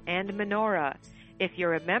dreidel and menorah. If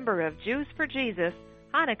you're a member of Jews for Jesus,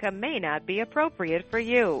 Hanukkah may not be appropriate for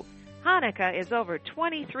you. Hanukkah is over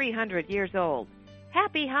 2,300 years old.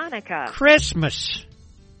 Happy Hanukkah. Christmas.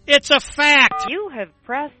 It's a fact. You have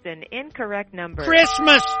pressed an incorrect number.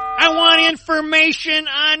 Christmas. I want information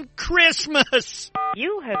on Christmas.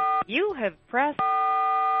 You have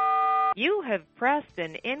pressed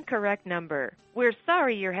an incorrect number. We're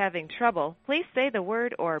sorry you're having trouble. Please say the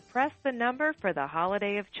word or press the number for the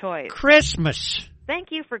holiday of choice. Christmas.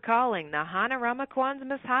 Thank you for calling the Hanorama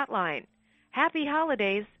Kwanzaa hotline. Happy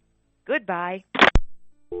holidays. Goodbye.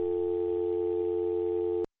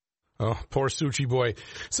 Oh, poor Suchi boy.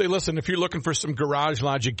 Say, listen, if you're looking for some Garage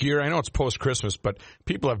Logic gear, I know it's post-Christmas, but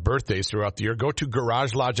people have birthdays throughout the year. Go to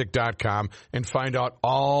GarageLogic.com and find out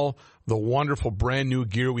all the wonderful brand new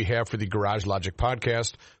gear we have for the Garage Logic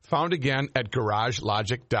podcast. Found again at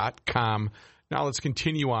GarageLogic.com. Now let's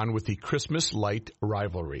continue on with the Christmas light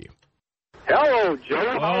rivalry. Hello,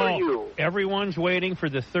 Joe. How are you? Everyone's waiting for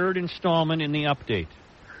the third installment in the update.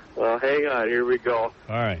 Well, hang on. Here we go.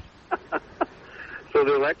 All right. So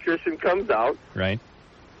the electrician comes out. Right.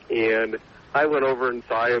 And I went over and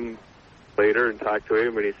saw him later and talked to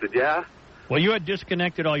him, and he said, yeah. Well, you had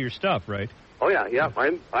disconnected all your stuff, right? Oh, yeah.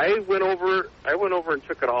 I went over and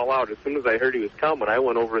took it all out. As soon as I heard he was coming, I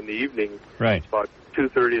went over in the evening. Right. About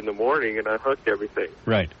 2:30 in the morning, and I hooked everything.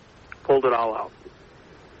 Right. Pulled it all out.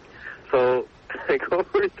 So I go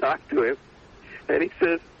over and talk to him, and he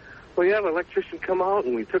says, well, yeah, the electrician come out,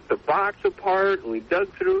 and we took the box apart, and we dug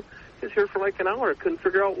through. He was here for like an hour. I couldn't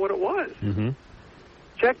figure out what it was. Mm-hmm.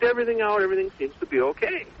 Checked everything out. Everything seems to be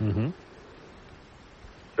okay. Mm-hmm.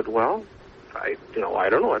 I said, well, I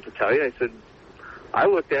don't know what to tell you. I said, I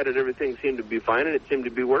looked at it. Everything seemed to be fine, and it seemed to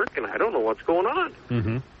be working. I don't know what's going on.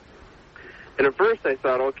 Mm-hmm. And at first I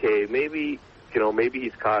thought, okay, maybe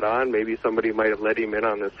he's caught on. Maybe somebody might have let him in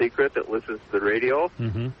on the secret that listens to the radio.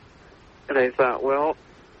 Mm-hmm. And I thought, well,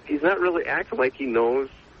 he's not really acting like he knows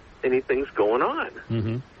anything's going on.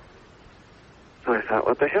 Mm-hmm. So I thought,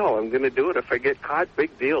 what the hell? I'm going to do it. If I get caught,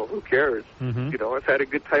 big deal. Who cares? Mm-hmm. I've had a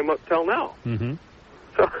good time up till now. Mm-hmm.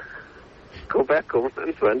 So go back over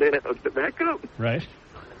on Sunday and I hooked it back up. Right.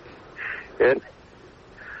 And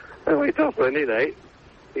I wait till Sunday night.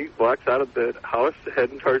 He walks out of the house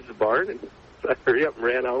heading towards the barn, and so I hurry up and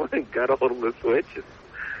ran out and got a hold of the switch and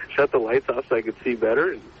shut the lights off so I could see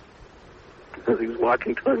better. And as he was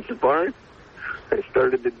walking towards the barn, I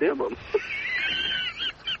started to dim him.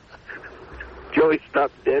 Joey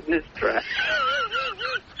stopped dead in his tracks.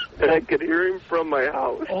 And I could hear him from my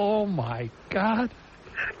house. Oh, my God.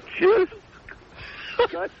 Just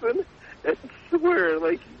cussing and swearing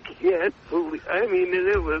like you can't believe. I mean, and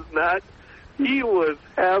it was not. He was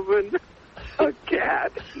having a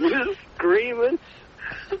cat. He was screaming.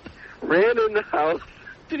 Ran in the house.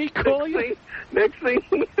 Did he call you? Next thing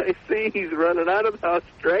I see, he's running out of the house,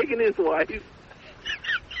 dragging his wife,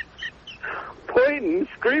 pointing,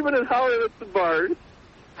 screaming and hollering at the barn.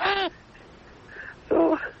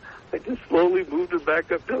 So I just slowly moved them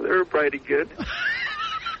back up till they were bright again.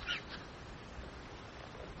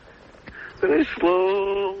 Then I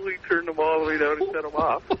slowly turned them all the way down and shut them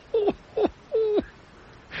off.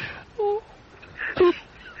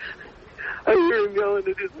 I hear him yelling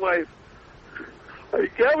at his wife, "I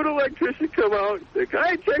have an electrician come out. The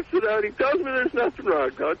guy checks it out. He tells me there's nothing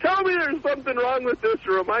wrong. Now tell me there's something wrong with this,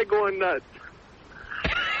 or am I going nuts?"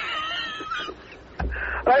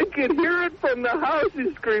 I could hear it from the house.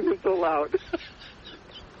 He's screaming so loud.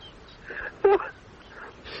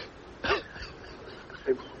 I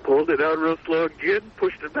pulled it out real slow again,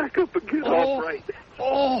 pushed it back up again, all right.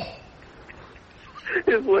 Oh!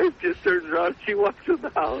 His wife just turns around. She walks in the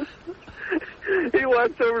house. He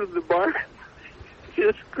walks over to the bar,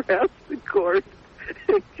 just grabs the cord,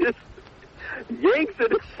 and just yanks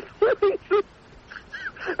it and swings it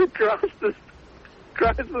across the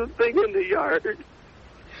thing in the yard.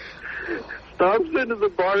 Stomps into the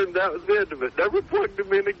barn. That was the end of it. Never plugged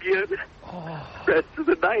him in again. Rest of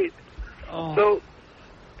the night. So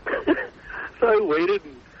I waited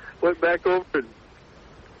and went back over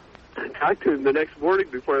and talked to him the next morning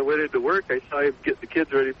before I went into work. I saw him get the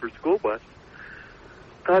kids ready for school bus.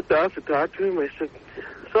 Got off and talked to him. I said,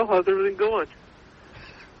 "So how's everything going?"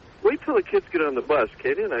 "Wait till the kids get on the bus,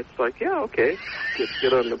 kid." And I was like, "Yeah, okay." Kids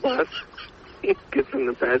get on the bus. He gets on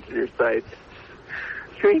the passenger side.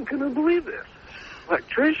 You ain't gonna believe this.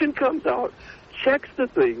 Electrician comes out, checks the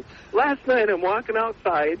thing. Last night I'm walking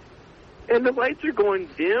outside, and the lights are going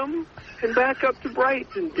dim and back up to bright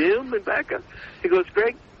and dim and back up. He goes,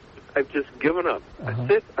 "Greg, I've just given up.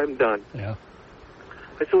 That's it. I'm done." Yeah.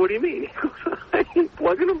 I said, "What do you mean?" He goes, "I ain't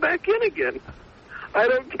plugging them back in again. I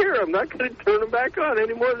don't care. I'm not going to turn them back on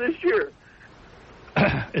anymore this year."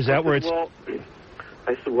 Is that where it's... Well,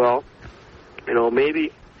 I said, "Well,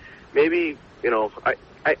 maybe,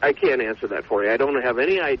 I can't answer that for you. I don't have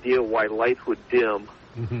any idea why lights would dim."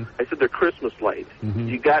 Mm-hmm. I said, "They're Christmas lights. Mm-hmm.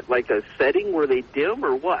 You got like a setting where they dim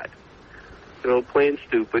or what?" Plain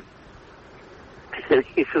stupid. And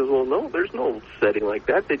he says, "Well, no, there's no setting like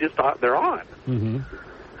that. They're on." Mm-hmm.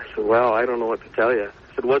 I said, "Well, I don't know what to tell you."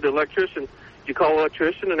 I said, "What, the electrician? Did you call the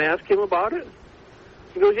electrician and ask him about it?"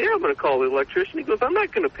 He goes, "Yeah, I'm going to call the electrician." He goes, "I'm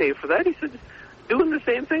not going to pay for that." He said, "Doing the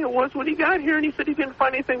same thing it was when he got here," and he said he didn't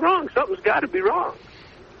find anything wrong. Something's got to be wrong.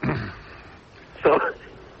 So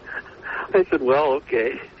I said, "Well,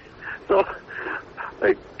 okay." So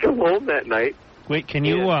I come home that night. Wait, can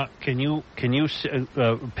you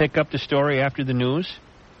pick up the story after the news?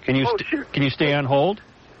 Can you sure. Can you stay on hold?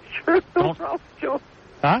 Sure, no problem, Joe.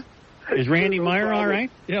 Huh? Is Randy Meyer all right?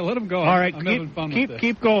 Yeah, let him go. All right, I'm having fun with this.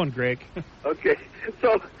 keep going, Greg. Okay.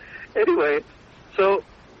 So anyway,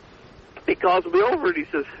 he calls me over and he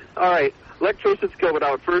says, "All right, electrician's coming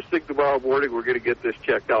out first thing tomorrow morning. We're going to get this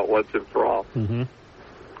checked out once and for all." Mm-hmm.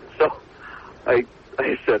 So I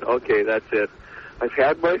said, "Okay, that's it. I've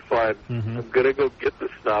had my fun. Mm-hmm. I'm going to go get the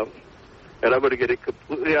stuff, and I'm going to get it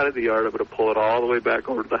completely out of the yard. I'm going to pull it all the way back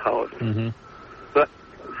over to the house." Mm-hmm. But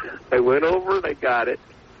I went over and I got it.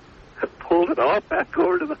 I pulled it all back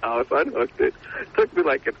over to the house, unhooked it. It took me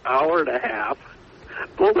like an hour and a half.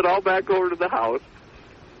 Pulled it all back over to the house.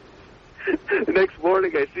 The next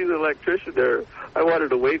morning, I see the electrician there. I wanted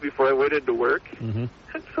to wait before I went into work. Mm-hmm.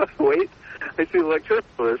 So I wait. I see the electrician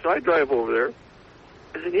there, so I drive over there.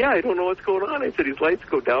 I said, "Yeah, I don't know what's going on." I said, "His lights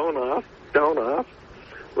go down, off, down, off."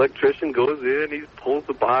 Electrician goes in. He pulls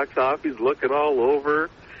the box off. He's looking all over.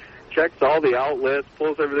 Checks all the outlets.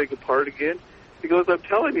 Pulls everything apart again. He goes, "I'm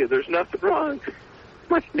telling you, there's nothing wrong."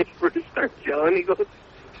 My neighbor starts yelling. He goes,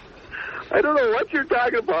 "I don't know what you're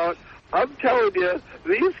talking about. I'm telling you,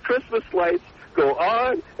 these Christmas lights go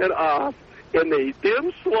on and off, and they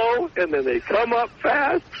dim slow, and then they come up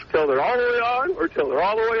fast till they're all the way on or till they're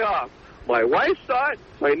all the way off. My wife saw it,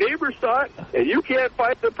 my neighbor saw it, and you can't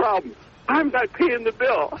find the problem. I'm not paying the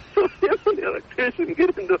bill." So him and the electrician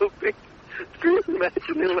get into a big screaming match,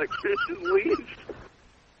 and the electrician leaves.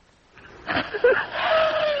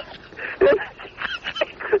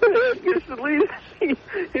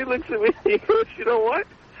 He looks at me and he goes, "You know what?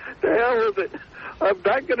 The hell with it. I'm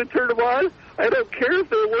not going to turn them on. I don't care if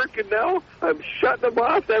they're working now. I'm shutting them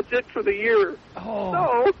off. That's it for the year."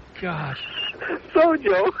 Oh, gosh. So,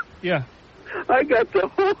 Joe. Yeah. I got the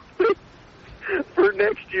whole thing for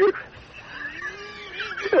next year.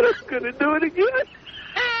 And I'm going to do it again.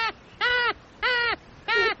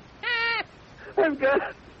 I've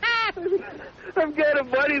got a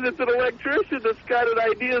buddy that's an electrician that's got an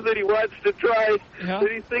idea that he wants to try. Yeah.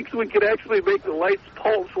 That he thinks we could actually make the lights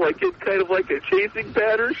pulse like in kind of like a chasing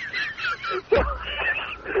pattern. So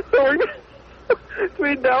we're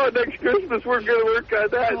between now and next Christmas, we're going to work on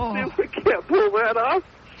that and see if we can't pull that off.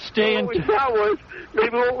 Stay in. What we thought was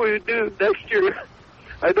maybe what we would do next year.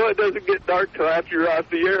 I know it doesn't get dark till after you're off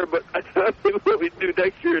the air, but I thought maybe what we'd do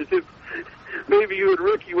next year is if maybe you and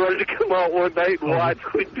Ricky wanted to come out one night and watch,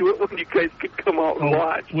 we'd do it when you guys could come out and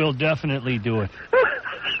watch. We'll definitely do it.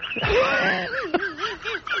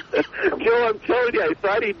 Joe, I'm telling you, I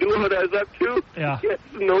thought he knew what I was up to. Yeah. He has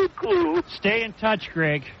no clue. Stay in touch,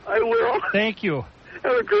 Greg. I will. Thank you.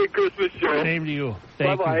 Have a great Christmas show. Same to you.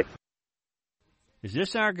 Thank Bye-bye. you. Is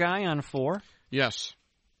this our guy on 4? Yes.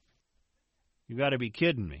 You got to be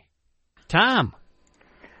kidding me. Tom.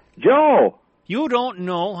 Joe. You don't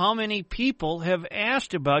know how many people have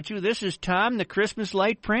asked about you. This is Tom, the Christmas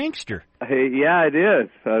light prankster. Hey, yeah, it is.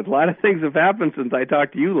 A lot of things have happened since I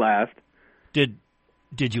talked to you last.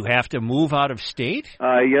 Did you have to move out of state?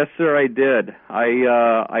 Yes, sir, I did.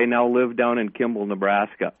 I now live down in Kimball,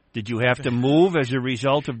 Nebraska. Did you have to move as a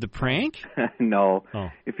result of the prank? No. Oh.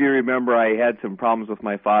 If you remember, I had some problems with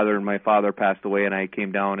my father, and my father passed away, and I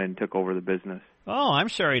came down and took over the business. Oh, I'm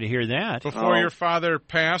sorry to hear that. Before your father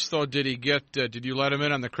passed, though, did you let him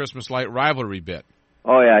in on the Christmas light rivalry bit?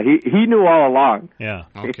 Oh, yeah, he knew all along. Yeah.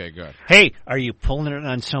 Okay, good. Hey, are you pulling it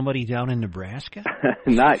on somebody down in Nebraska?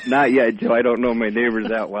 Not yet, Joe. I don't know my neighbors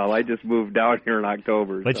that well. I just moved down here in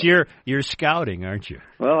October. But so. you're scouting, aren't you?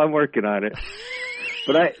 Well, I'm working on it.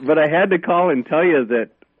 But I had to call and tell you that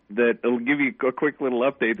it'll give you a quick little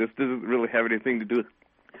update. This doesn't really have anything to do with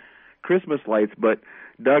Christmas lights, but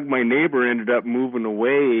Doug, my neighbor, ended up moving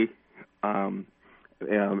away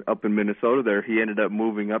up in Minnesota there. He ended up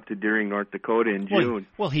moving up to Deering, North Dakota in June.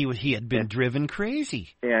 Well, he had been driven crazy.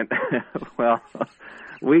 And, well,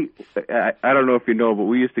 I don't know if you know, but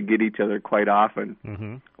we used to get each other quite often.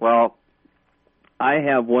 Mm-hmm. Well, I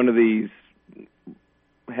have one of these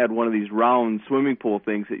round swimming pool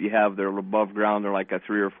things that you have. They're above ground. They're like a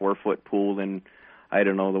 3 or 4 foot pool. And I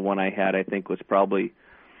don't know, the one I had I think was probably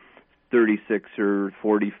 36 or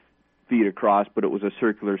 40 feet across, but it was a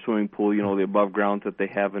circular swimming pool, you know, the above grounds that they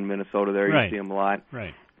have in Minnesota there. Right. You see them a lot.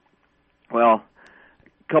 Right. Well,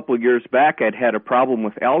 a couple of years back, I'd had a problem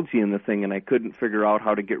with algae in the thing, and I couldn't figure out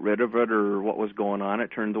how to get rid of it or what was going on.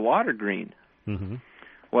 It turned the water green. Mm-hmm.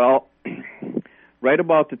 Well, right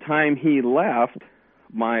about the time he left,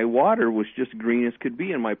 my water was just green as could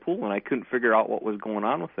be in my pool, and I couldn't figure out what was going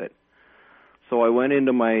on with it. So I went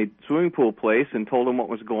into my swimming pool place and told them what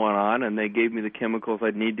was going on, and they gave me the chemicals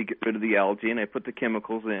I'd need to get rid of the algae, and I put the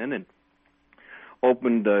chemicals in and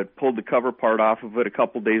pulled the cover part off of it a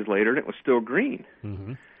couple days later, and it was still green.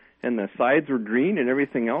 Mm-hmm. And the sides were green and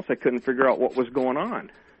everything else. I couldn't figure out what was going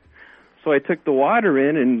on. So I took the water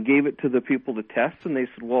in and gave it to the people to test, and they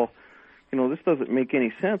said, well, you know, this doesn't make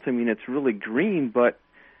any sense. I mean, it's really green, but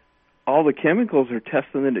all the chemicals are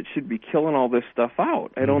testing that it should be killing all this stuff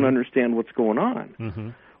out. I don't understand what's going on. Mm-hmm.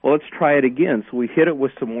 Well, let's try it again. So we hit it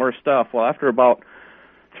with some more stuff. Well, after about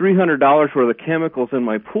 $300 worth of chemicals in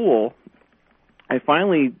my pool, I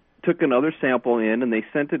finally took another sample in, and they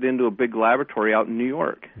sent it into a big laboratory out in New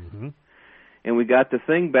York. Mm-hmm. And we got the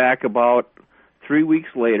thing back about 3 weeks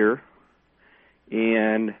later,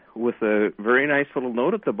 and with a very nice little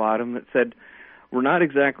note at the bottom that said, we're not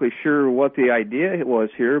exactly sure what the idea was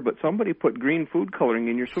here, but somebody put green food coloring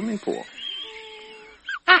in your swimming pool.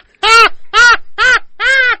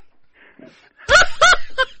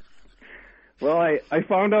 Well, I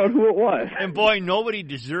found out who it was. And boy, nobody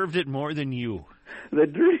deserved it more than you. The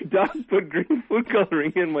dirty dog put green food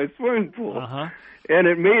coloring in my swimming pool. Uh-huh. And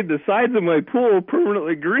it made the sides of my pool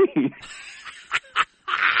permanently green.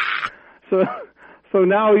 So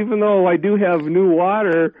now, even though I do have new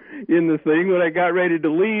water in the thing, when I got ready to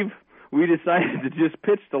leave, we decided to just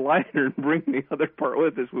pitch the liner and bring the other part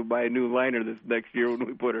with us. We'll buy a new liner this next year when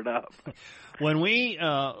we put it up. When we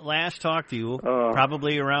last talked to you,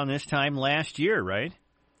 probably around this time last year, right?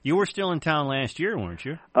 You were still in town last year, weren't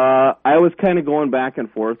you? I was kind of going back and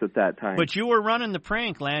forth at that time. But you were running the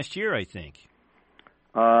prank last year, I think.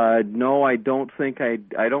 No, I don't think I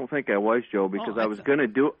was, Joe, because I was gonna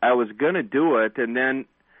do it, and then,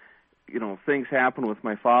 you know, things happened with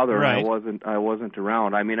my father, right. and I wasn't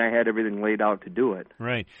around. I mean, I had everything laid out to do it.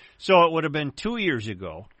 Right. So it would have been 2 years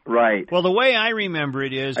ago. Right. Well, the way I remember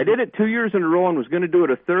it is, I did it 2 years in a row and was going to do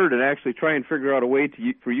it a third and actually try and figure out a way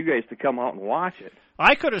for you guys to come out and watch it.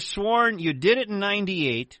 I could have sworn you did it in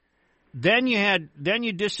 '98. Then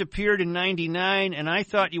you disappeared in '99, and I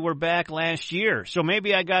thought you were back last year. So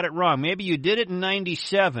maybe I got it wrong. Maybe you did it in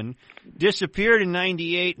 '97, disappeared in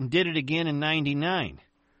 '98, and did it again in '99.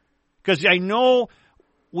 Because I know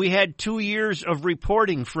we had 2 years of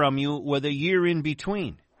reporting from you with a year in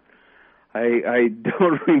between. I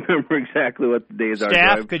don't remember exactly what the days are.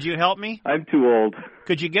 Staff, could you help me? I'm too old.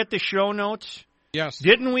 Could you get the show notes? Yes.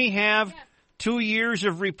 Didn't we have 2 years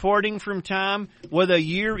of reporting from Tom with a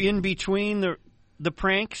year in between the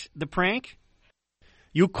pranks? The prank?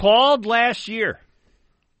 You called last year.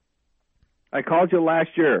 I called you last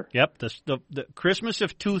year. Yep, the Christmas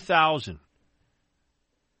of 2000.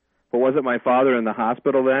 But was it my father in the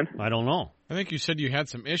hospital then? I don't know. I think you said you had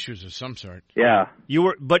some issues of some sort. Yeah.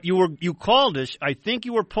 You called us. I think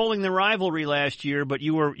you were pulling the rivalry last year, but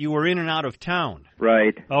you were in and out of town.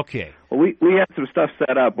 Right. Okay. Well, we had some stuff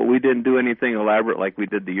set up, but we didn't do anything elaborate like we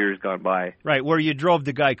did the years gone by. Right, where you drove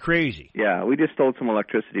the guy crazy. Yeah, we just stole some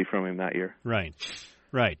electricity from him that year. Right.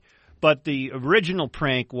 But the original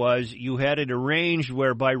prank was you had it arranged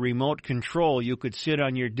where by remote control you could sit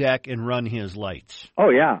on your deck and run his lights. Oh,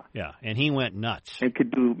 yeah. Yeah, and he went nuts. And could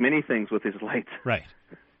do many things with his lights. Right.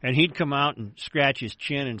 And he'd come out and scratch his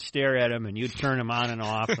chin and stare at him, and you'd turn him on and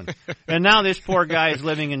off. And now this poor guy is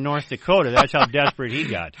living in North Dakota. That's how desperate he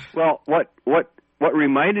got. Well, what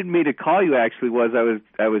reminded me to call you actually was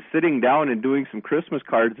I was sitting down and doing some Christmas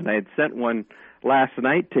cards, and I had sent one last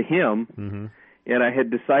night to him. Mm-hmm. And I had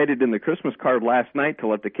decided in the Christmas card last night to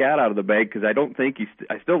let the cat out of the bag because I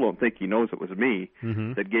still don't think he knows it was me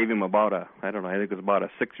that gave him about I think it was about a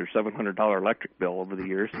 $600 or $700 electric bill over the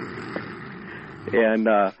years. And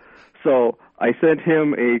so I sent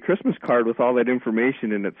him a Christmas card with all that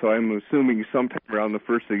information in it. So I'm assuming sometime around the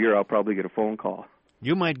first of the year I'll probably get a phone call.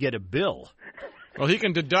 You might get a bill. Well, he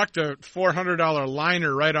can deduct a $400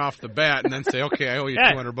 liner right off the bat and then say, okay, I owe you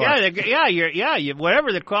 $200.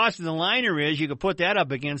 Whatever the cost of the liner is, you could put that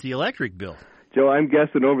up against the electric bill. Joe, I'm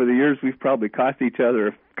guessing over the years we've probably cost each other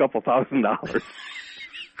a couple $1,000s.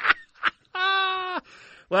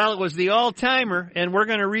 Well, it was the all-timer, and we're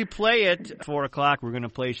going to replay it at 4 o'clock. We're going to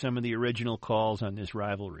play some of the original calls on this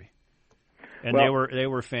rivalry. And they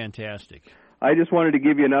were fantastic. I just wanted to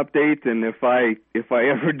give you an update, and if I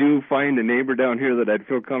ever do find a neighbor down here that I'd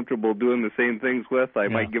feel comfortable doing the same things with, I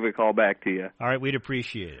might give a call back to you. All right, we'd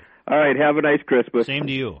appreciate it. All right, have a nice Christmas. Same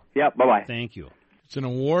to you. Yep, bye-bye. Thank you. It's an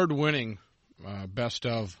award-winning best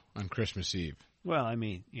of on Christmas Eve. Well, I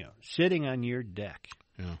mean, sitting on your deck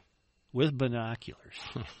with binoculars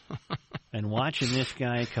and watching this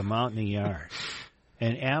guy come out in the yard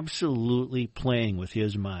and absolutely playing with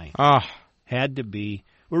his mind had to be,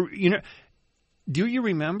 do you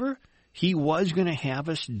remember he was going to have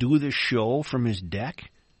us do the show from his deck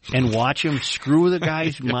and watch him screw the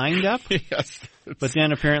guy's mind up? Yes. But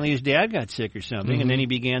then apparently his dad got sick or something, and then he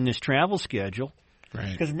began this travel schedule.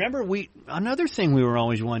 Right. Because remember, another thing we were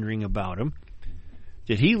always wondering about him,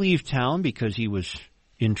 did he leave town because he was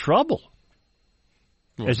in trouble?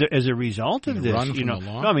 As a result of this,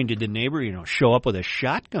 did the neighbor, show up with a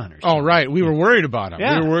shotgun or something? Oh, right. We were worried about him.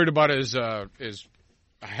 Yeah. We were worried about his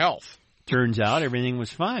health. Turns out everything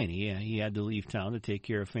was fine. He had to leave town to take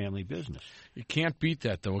care of family business. You can't beat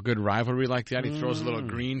that, though. A good rivalry like that. He throws a little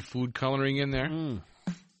green food coloring in there.